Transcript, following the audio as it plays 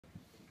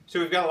So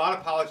we've got a lot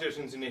of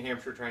politicians in New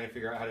Hampshire trying to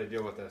figure out how to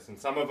deal with this, and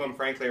some of them,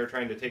 frankly, are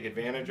trying to take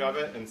advantage of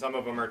it, and some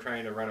of them are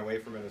trying to run away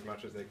from it as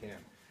much as they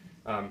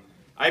can.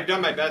 I've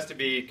done my best to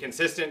be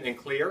consistent and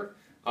clear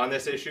on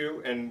this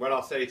issue, and what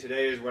I'll say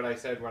today is what I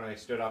said when I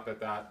stood up at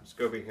that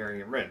scoping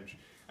hearing in Ringe.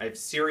 I have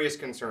serious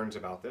concerns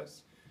about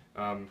this,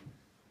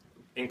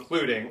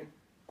 including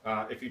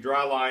if you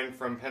draw a line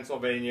from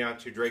Pennsylvania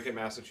to Drake in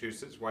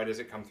Massachusetts, why does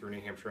it come through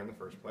New Hampshire in the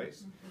first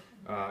place?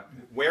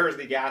 Where is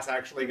the gas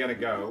actually going to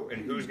go,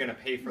 and who's going to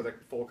pay for the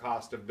full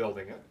cost of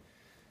building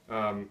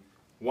it?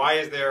 Why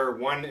is there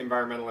one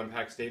environmental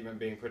impact statement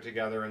being put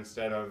together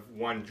instead of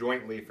one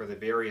jointly for the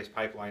various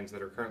pipelines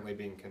that are currently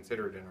being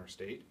considered in our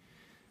state?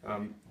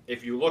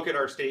 If you look at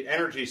our state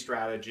energy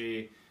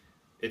strategy,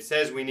 it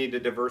says we need to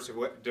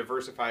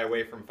diversify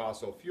away from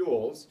fossil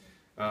fuels.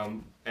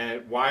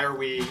 And why are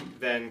we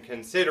then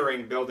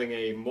considering building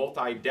a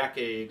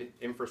multi-decade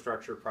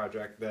infrastructure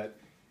project that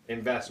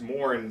invests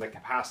more in the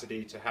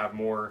capacity to have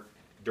more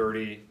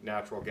dirty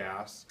natural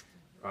gas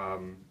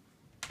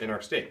in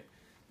our state?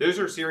 Those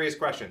are serious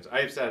questions.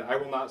 I have said I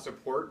will not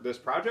support this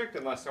project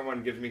unless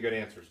someone gives me good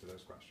answers to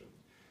those questions.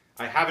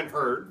 I haven't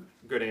heard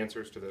good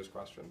answers to those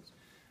questions.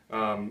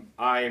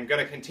 I am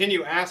going to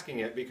continue asking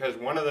it because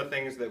one of the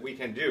things that we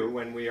can do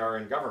when we are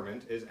in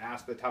government is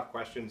ask the tough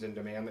questions and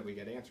demand that we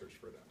get answers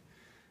for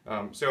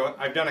them. So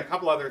I've done a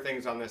couple other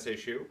things on this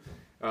issue.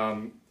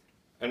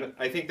 And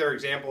I think they're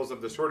examples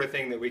of the sort of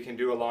thing that we can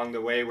do along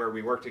the way where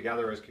we work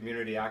together as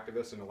community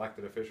activists and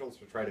elected officials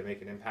to try to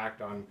make an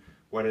impact on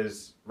what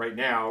is right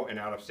now an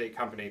out-of-state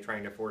company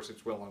trying to force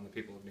its will on the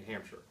people of New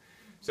Hampshire.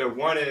 So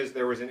one is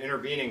there was an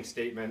intervening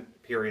statement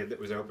period that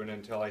was open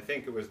until I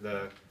think it was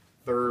the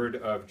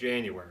 3rd of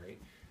January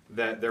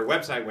that their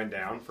website went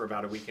down for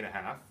about a week and a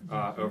half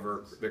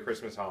over the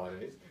Christmas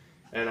holidays.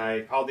 And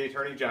I called the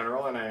Attorney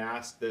General and I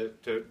asked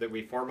that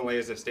we formally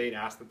as a state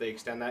asked that they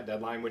extend that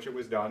deadline, which it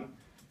was done,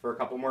 for a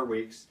couple more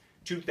weeks.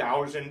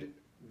 2,000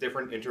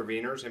 different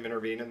interveners have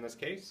intervened in this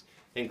case,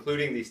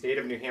 including the state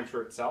of New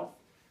Hampshire itself,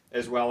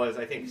 as well as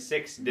I think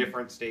 6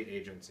 different state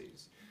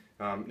agencies.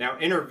 Now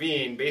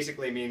intervene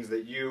basically means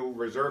that you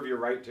reserve your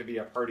right to be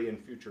a party in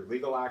future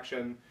legal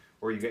action,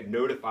 or you get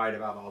notified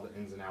about all the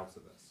ins and outs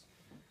of this.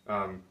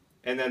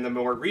 And then the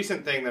more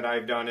recent thing that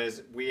I've done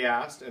is we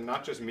asked, and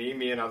not just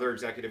me and other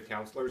executive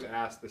counselors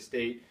asked the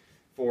state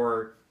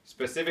for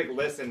specific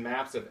lists and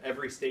maps of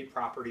every state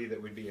property that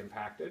would be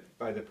impacted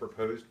by the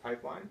proposed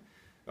pipeline.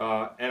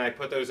 And I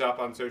put those up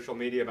on social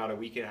media about a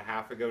week and a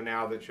half ago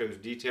now that shows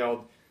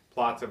detailed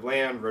plots of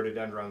land,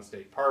 Rhododendron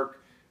State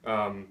Park.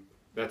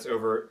 That's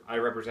over, I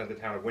represent the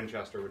town of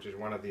Winchester, which is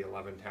one of the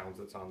 11 towns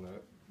that's on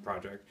the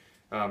project.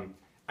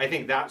 I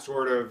think that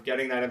sort of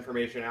getting that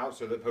information out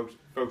so that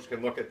folks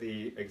can look at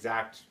the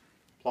exact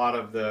plot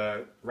of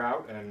the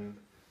route and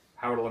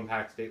how it'll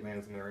impact state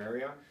lands in their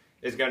area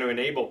is going to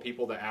enable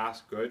people to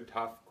ask good,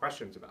 tough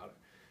questions about it.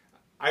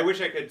 I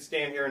wish I could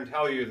stand here and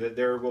tell you that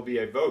there will be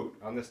a vote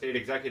on the state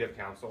executive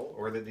council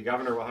or that the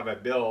governor will have a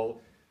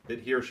bill that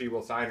he or she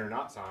will sign or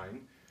not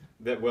sign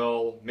that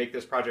will make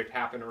this project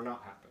happen or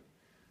not happen.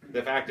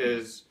 The fact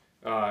is,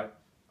 our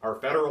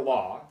federal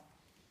law,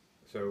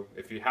 so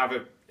if you have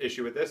an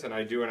issue with this, and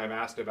I do and I'm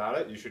asked about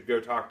it, you should go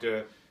talk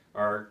to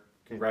our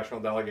congressional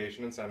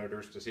delegation and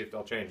senators to see if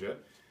they'll change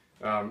it.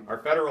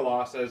 Our federal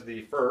law says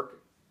the FERC,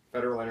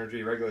 Federal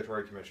Energy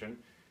Regulatory Commission,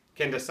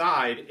 can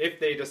decide, if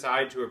they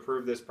decide to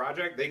approve this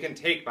project, they can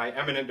take by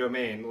eminent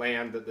domain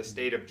land that the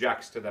state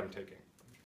objects to them taking.